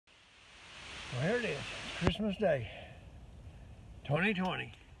Well, here it is. It's Christmas Day,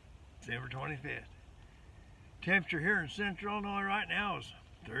 2020, December 25th. Temperature here in central Illinois right now is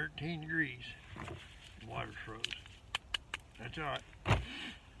 13 degrees. The water's froze. That's all right.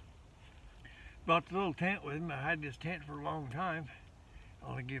 Bought the little tent with him. I had this tent for a long time. I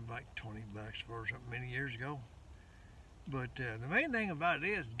only give like 20 bucks for something many years ago. But the main thing about it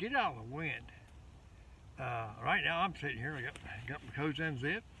is get out of the wind. Right now I'm sitting here. I got my coats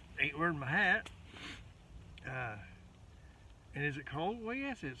unzipped. Ain't wearing my hat. And is it cold? Well,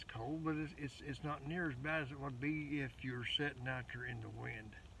 yes, it's cold, but it's not near as bad as it would be if you're sitting out there in the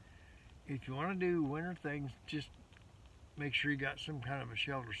wind. If you want to do winter things, just make sure you got some kind of a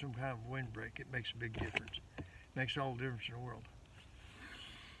shelter, some kind of windbreak. It makes a big difference. It makes all the difference in the world.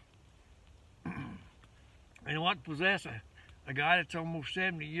 And what possess a guy that's almost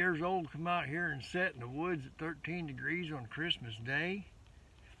 70 years old come out here and sit in the woods at 13 degrees on Christmas Day?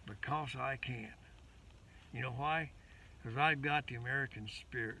 Because I can. You know why? Because I've got the American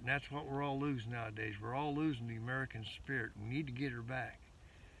spirit, and that's what we're all losing nowadays. We're all losing the American spirit. We need to get her back.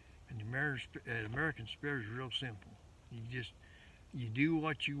 And the American spirit is real simple. You do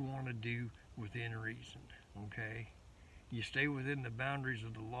what you want to do within reason, okay? You stay within the boundaries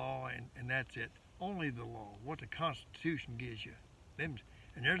of the law, and that's it. Only the law, what the Constitution gives you. And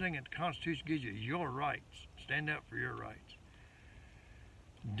everything that the Constitution gives you is your rights. Stand up for your rights.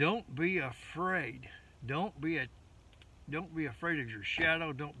 Don't be afraid. Don't be afraid of your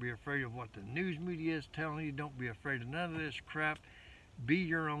shadow. Don't be afraid of what the news media is telling you. Don't be afraid of none of this crap. Be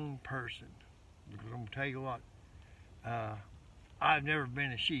your own person. Because I'm going to tell you what, I've never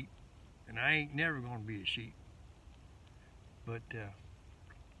been a sheep, and I ain't never going to be a sheep. But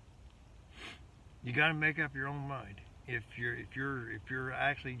you got to make up your own mind. If you're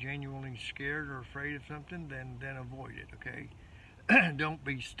actually genuinely scared or afraid of something, then avoid it. Okay. Don't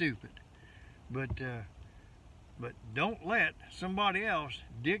be stupid, but don't let somebody else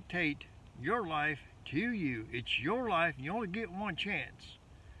dictate your life to you. It's your life, and you only get one chance.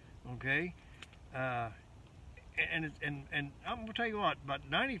 Okay, and I'm gonna tell you what, about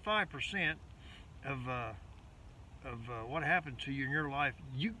 95% of what happens to you in your life,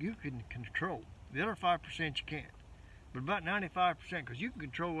 you can control. The other 5% you can't, but about 95%, because you can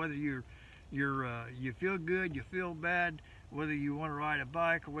control whether you feel good, you feel bad, whether you want to ride a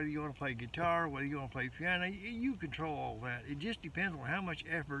bike or whether you want to play guitar, whether you want to play piano. You control all that. It just depends on how much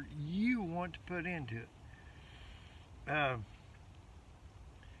effort you want to put into it.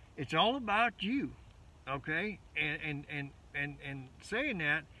 It's all about you, okay? And saying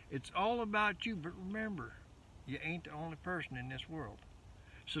that, it's all about you. But remember, you ain't the only person in this world.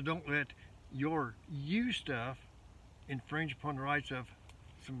 So don't let your you stuff infringe upon the rights of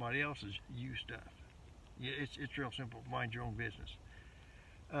somebody else's you stuff. Yeah, it's real simple. Mind your own business.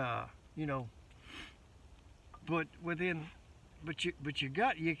 You know, but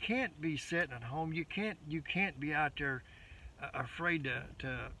you can't be sitting at home. You can't be out there afraid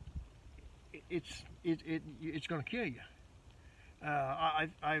to. It's going to kill you. I've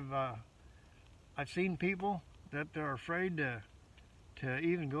seen people that they're afraid to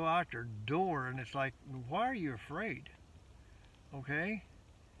even go out their door, and it's like, why are you afraid? Okay.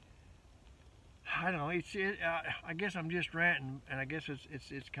 I don't know. I guess I'm just ranting, and I guess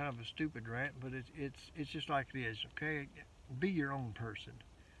it's kind of a stupid rant, but it's just like it is. Okay, be your own person.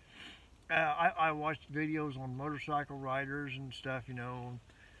 I watched videos on motorcycle riders and stuff, you know,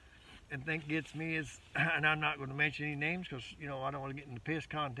 and thing gets me is, and I'm not going to mention any names because I don't want to get in the piss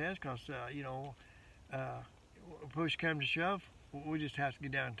contest because push comes to shove, we just have to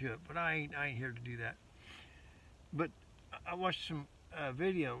get down to it. But I ain't here to do that. But I watched some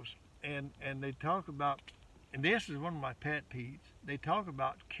videos. And they talk about, and this is one of my pet peeves, they talk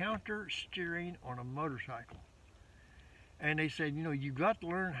about counter steering on a motorcycle. And they said, you got to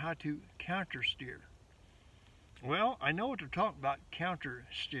learn how to counter steer. Well, I know what they're talking about, counter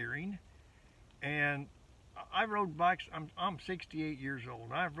steering. And I rode bikes, I'm 68 years old,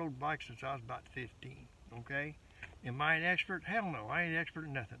 and I've rode bikes since I was about 15, okay? Am I an expert? Hell no, I ain't an expert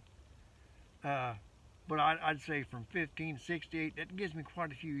in nothing. But I'd say from 15 to 68, that gives me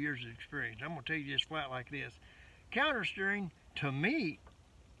quite a few years of experience. I'm going to tell you just flat like this. Counter steering, to me,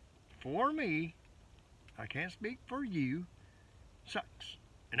 for me, I can't speak for you, sucks.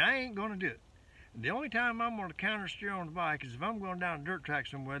 And I ain't going to do it. The only time I'm going to counter steer on the bike is if I'm going down a dirt track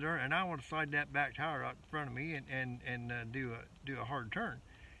somewhere there and I want to slide that back tire out in front of me and do a hard turn.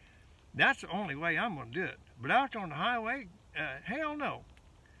 That's the only way I'm going to do it. But out on the highway, hell no.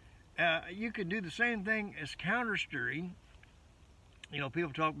 You can do the same thing as counter steering.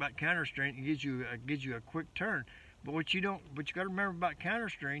 People talk about counter steering. It gives you a quick turn. But what you got to remember about counter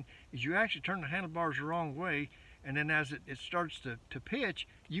steering is you actually turn the handlebars the wrong way, and then as it starts to pitch,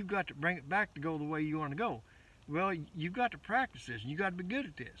 you've got to bring it back to go the way you want to go. Well, you've got to practice this, and you got to be good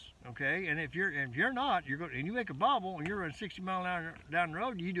at this, okay? And if you're not, and you make a bobble, and you're running 60 miles an hour down the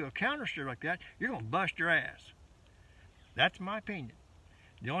road, and you do a counter steer like that, you're gonna bust your ass. That's my opinion.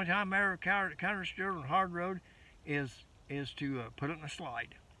 The only time I ever counter steered on hard road is to put it in a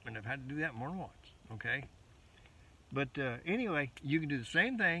slide, and I've had to do that more than once, okay? But anyway, you can do the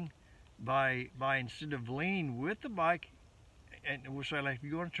same thing by instead of leaning with the bike, and we'll say like if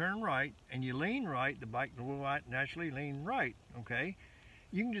you're going to turn right and you lean right, the bike will naturally lean right, okay?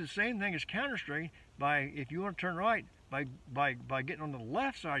 You can do the same thing as counter steering by, if you want to turn right, by getting on the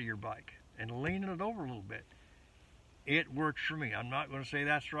left side of your bike and leaning it over a little bit. It works for me. I'm not going to say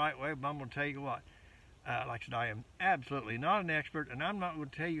that's the right way, but I'm going to tell you what. Like I said, I am absolutely not an expert, and I'm not going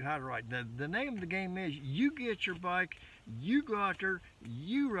to tell you how to ride. The name of the game is you get your bike, you go out there,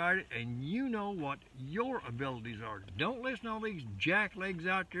 you ride it, and you know what your abilities are. Don't listen to all these jacklegs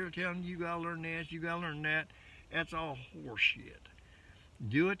out there telling you got to learn this, you got to learn that. That's all horseshit.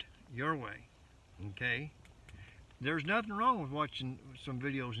 Do it your way, okay? There's nothing wrong with watching some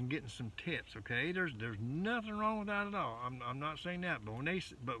videos and getting some tips, okay? There's nothing wrong with that at all. I'm not saying that, but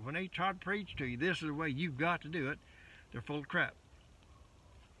when they try to preach to you, this is the way you've got to do it, they're full of crap.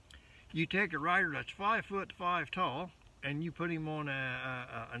 You take a rider that's 5'5" tall, and you put him on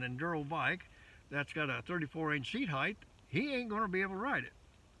an enduro bike that's got a 34-inch seat height. He ain't going to be able to ride it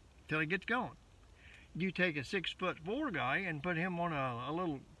till he gets going. You take a 6'4" guy and put him on a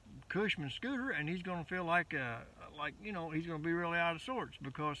little Cushman scooter, and he's going to feel like you know, he's going to be really out of sorts,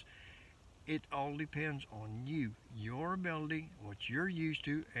 because it all depends on you, your ability, what you're used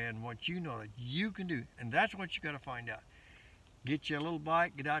to, and what you know that you can do. And that's what you got to find out. Get you a little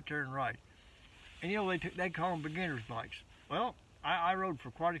bike, get out there and ride. And you know, they call them beginner's bikes. Well, I rode for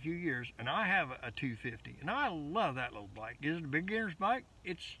quite a few years, and I have a 250, and I love that little bike. Is it a beginner's bike?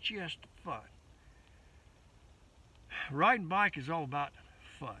 It's just fun. Riding bike is all about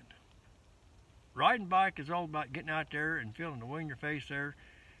fun. Riding bike is all about getting out there and feeling the wind in your face there,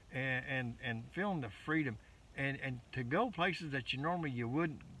 and feeling the freedom, and to go places that you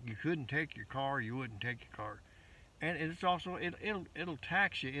couldn't take your car, you wouldn't take your car. And it's also, it'll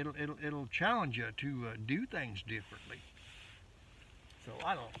tax you, it'll challenge you to do things differently. So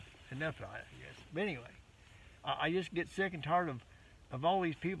I don't, enough of that, I guess. But anyway, I just get sick and tired of all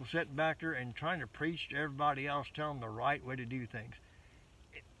these people sitting back there and trying to preach to everybody else, telling them the right way to do things.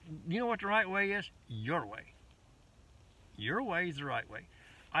 You know what the right way is? Your way. Your way is the right way.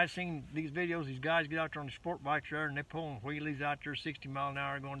 I've seen these videos, these guys get out there on the sport bikes there, and they're pulling wheelies out there 60 miles an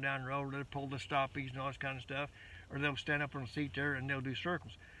hour going down the road. They'll pull the stoppies and all this kind of stuff. Or they'll stand up on the seat there and they'll do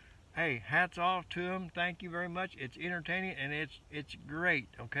circles. Hey, hats off to them. Thank you very much. It's entertaining and it's great,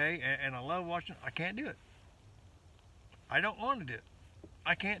 okay? And I love watching. I can't do it. I don't want to do it.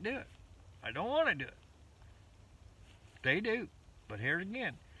 I can't do it. I don't want to do it. They do. But here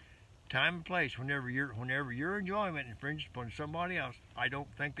again, time and place. Whenever your enjoyment infringes upon somebody else, I don't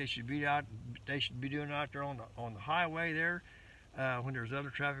think they should be out. They should be doing it out there on the highway there when there's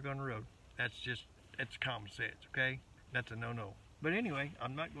other traffic on the road. It's common sense, okay? That's a no-no. But anyway,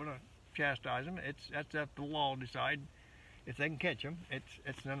 I'm not going to chastise them. That's up to the law to decide. If they can catch them,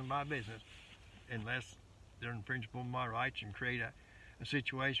 it's none of my business, unless they're infringing upon my rights and create a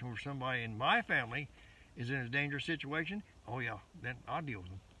situation where somebody in my family is in a dangerous situation. Oh yeah, then I'll deal with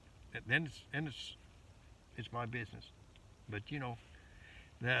them. Then it's my business. But you know,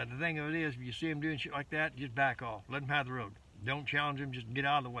 the thing of it is, if you see them doing shit like that, just back off. Let them have the road. Don't challenge them. Just get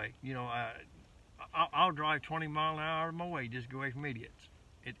out of the way. You know, I'll drive 20 miles an hour out of my way just to go away from idiots.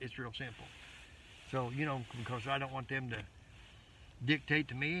 It's real simple. So you know, because I don't want them to dictate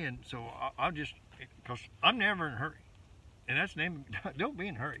to me, and so I'll just, because I'm never in a hurry, and that's the name. Don't be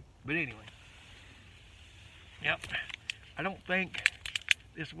in a hurry. But anyway, yep. I don't think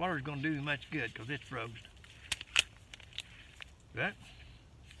this water's going to do much good because it's frozen. But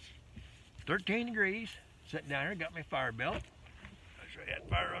 13 degrees, sitting down here, got my fire belt. I'll show you that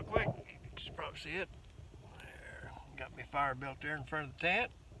fire real quick. You can probably see it. There. Got my fire belt there in front of the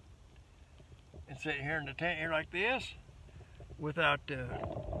tent. And sitting here in the tent here like this, without the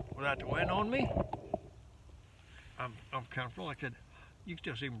wind on me. I'm comfortable. Like I said, you can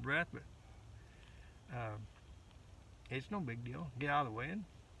still see my breath, but it's no big deal. Get out of the wind.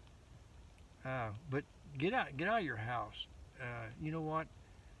 But get out of your house. You know what?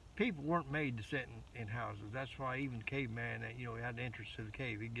 People weren't made to sit in houses. That's why even caveman, you know, had the entrance to the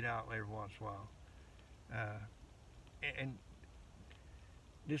cave. He'd get out every once in a while. And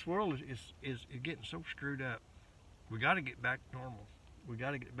this world is getting so screwed up. We got to get back to normal. We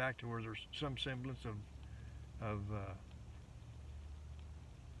got to get back to where there's some semblance of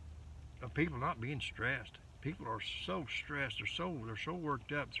people not being stressed. People are so stressed. They're so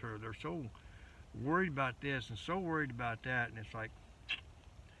worked up. They're so worried about this and so worried about that. And it's like,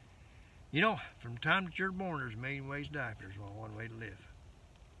 you know, from the time that you're born, there's a million ways to die. There's only one way to live.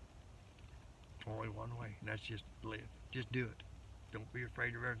 Only one way, and that's just live. Just do it. Don't be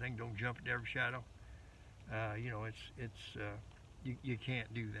afraid of everything. Don't jump at every shadow. You know, you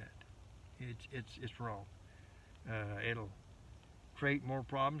can't do that. It's wrong. It'll create more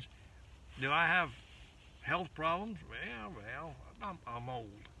problems. Do I have health problems? Well, I'm old,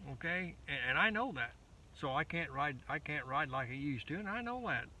 okay, and I know that. So I can't ride like I used to, and I know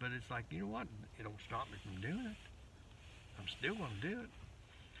that. But it's like, you know what? It don't stop me from doing it. I'm still gonna do it.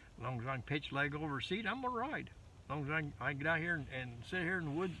 As long as I can pitch leg over a seat, I'm gonna ride. As long as I can get out here and sit here in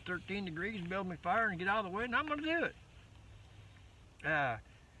the woods at 13 degrees and build my fire and get out of the wind, I'm gonna do it.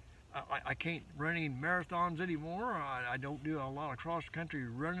 I can't run any marathons anymore. I don't do a lot of cross-country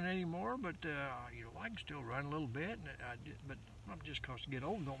running anymore, but you know, I can still run a little bit. But not just because you get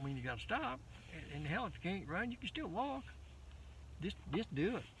old don't mean you got to stop. And hell, if you can't run, you can still walk. Just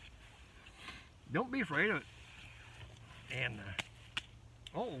do it. Don't be afraid of it. And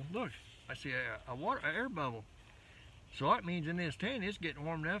oh, look, I see an air bubble. So that means in this tent it's getting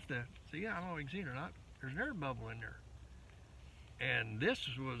warm enough to see. I don't know if you can see it or not. There's an air bubble in there. And this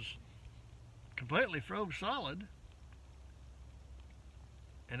was completely froze solid,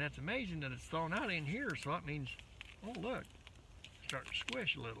 and that's amazing that it's thawing out in here. So that means, oh look, it's starting to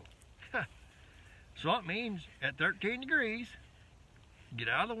squish a little. So that means at 13 degrees, get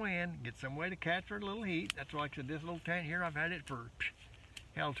out of the wind, get some way to catch a little heat. That's why I said this little tent here, I've had it for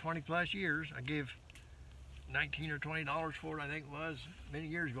hell 20 plus years. I gave $19 or $20 for it, I think it was, many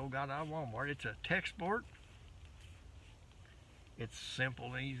years ago. Got it out of Walmart. It's a Tech Sport. It's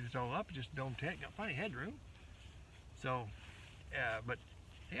simple and easy to sew up. Just don't take. Got plenty of headroom. So, but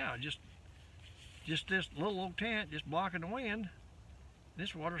yeah, just this little old tent, just blocking the wind.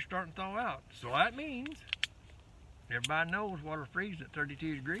 This water's starting to thaw out. So that means everybody knows water freezes at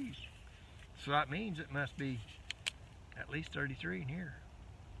 32 degrees. So that means it must be at least 33 in here.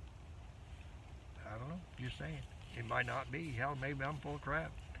 I don't know. Just saying. It might not be. Hell, maybe I'm full of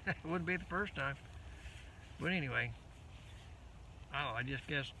crap. It wouldn't be the first time. But anyway. Oh, I just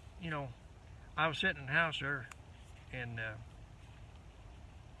guess, you know, I was sitting in the house there, and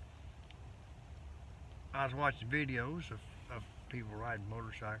I was watching videos of people riding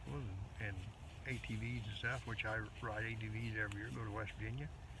motorcycles and ATVs and stuff, which I ride ATVs every year, go to West Virginia,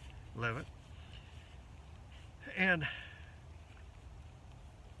 love it. And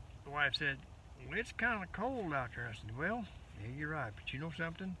the wife said, well, it's kind of cold out there. I said, well, yeah, you're right, but you know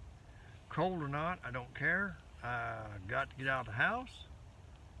something? Cold or not, I don't care. I've got to get out of the house.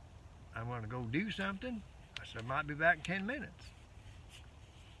 I'm going to go do something. I said, I might be back in 10 minutes.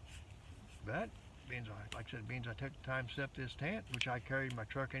 But, like I said, I took the time to set up this tent, which I carried in my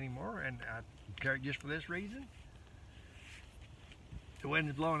truck anymore, and I carried just for this reason. The wind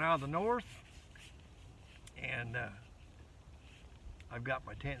is blowing out of the north, and I've got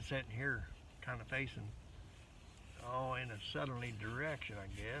my tent set in here, kind of facing, in a southerly direction, I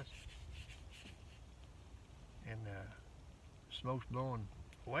guess. And smoke's blowing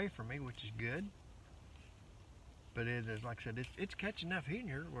away from me, which is good. But it is, like I said, it's catching enough heat in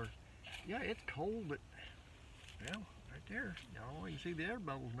here where, yeah, it's cold, but, well, right there, you can see the air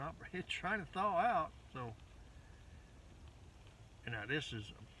bubbles not, it's trying to thaw out. So, and now this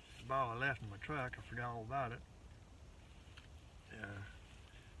is the bottle I left in my truck. I forgot all about it.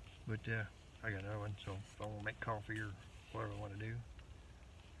 But I got another one, so if I want to make coffee or whatever I want to do,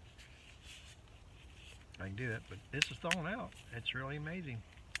 I can do it. But this is thawing out. It's really amazing.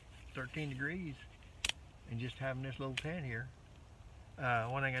 13 degrees, and just having this little tent here.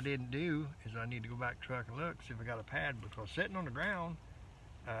 One thing I didn't do is I need to go back to the truck and look, see if I got a pad, because sitting on the ground,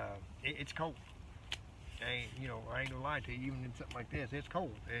 it's cold. I ain't gonna lie to you, even in something like this, it's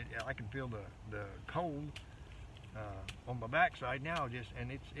cold. I can feel the cold on my backside now,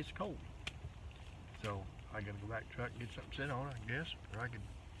 and it's cold. So I gotta go back to the truck and get something to sit on, I guess, or I could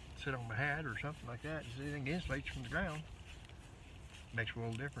sit on my hat or something like that. Just anything that insulates from the ground. Makes a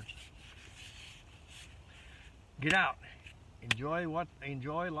world of difference. Get out. Enjoy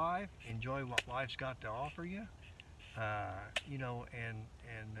life. Enjoy what life's got to offer you.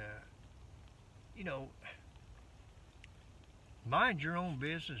 Mind your own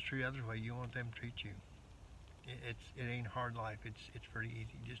business. Treat others the way you want them to treat you. It ain't hard life. It's pretty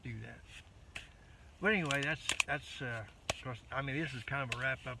easy. Just do that. But anyway, that's Because I mean, this is kind of a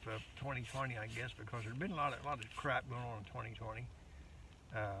wrap up of 2020, I guess, because there's been a lot of crap going on in 2020,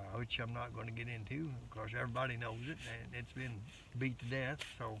 which I'm not going to get into. Of course, everybody knows it, and it's been beat to death.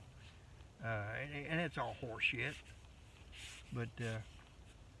 So, and it's all horse shit. But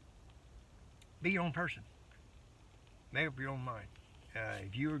be your own person. Make up your own mind.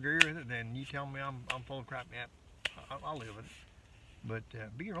 If you agree with it, then you tell me I'm full of crap. Yeah, I'll live with it. But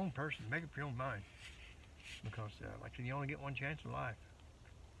be your own person. Make up your own mind. Because, like I said, you only get one chance in life.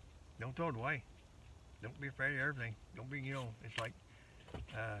 Don't throw it away. Don't be afraid of everything. Don't be, it's like,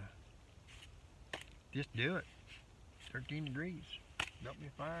 just do it. 13 degrees. Up me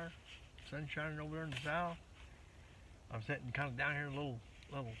a fire. Sun shining over there in the south. I'm sitting kind of down here in a little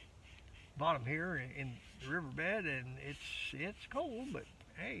bottom here in the riverbed, and it's cold, but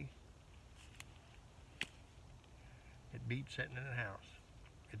hey, it beats sitting in the house.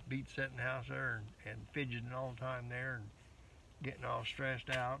 It beats sitting in the house there and fidgeting all the time there and getting all stressed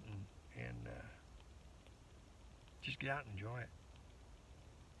out and just get out and enjoy it.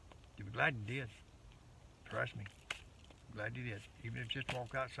 You'll be glad you did. Trust me. Glad you did. Even if you just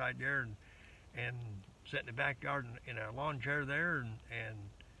walk outside there and sit in the backyard in a lawn chair there and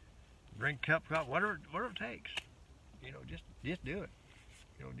drink a cup of coffee, whatever it takes. Just do it.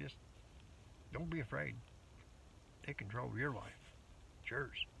 Just don't be afraid. Take control of your life. It's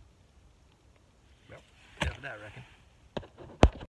yours. Well, enough of that, I reckon.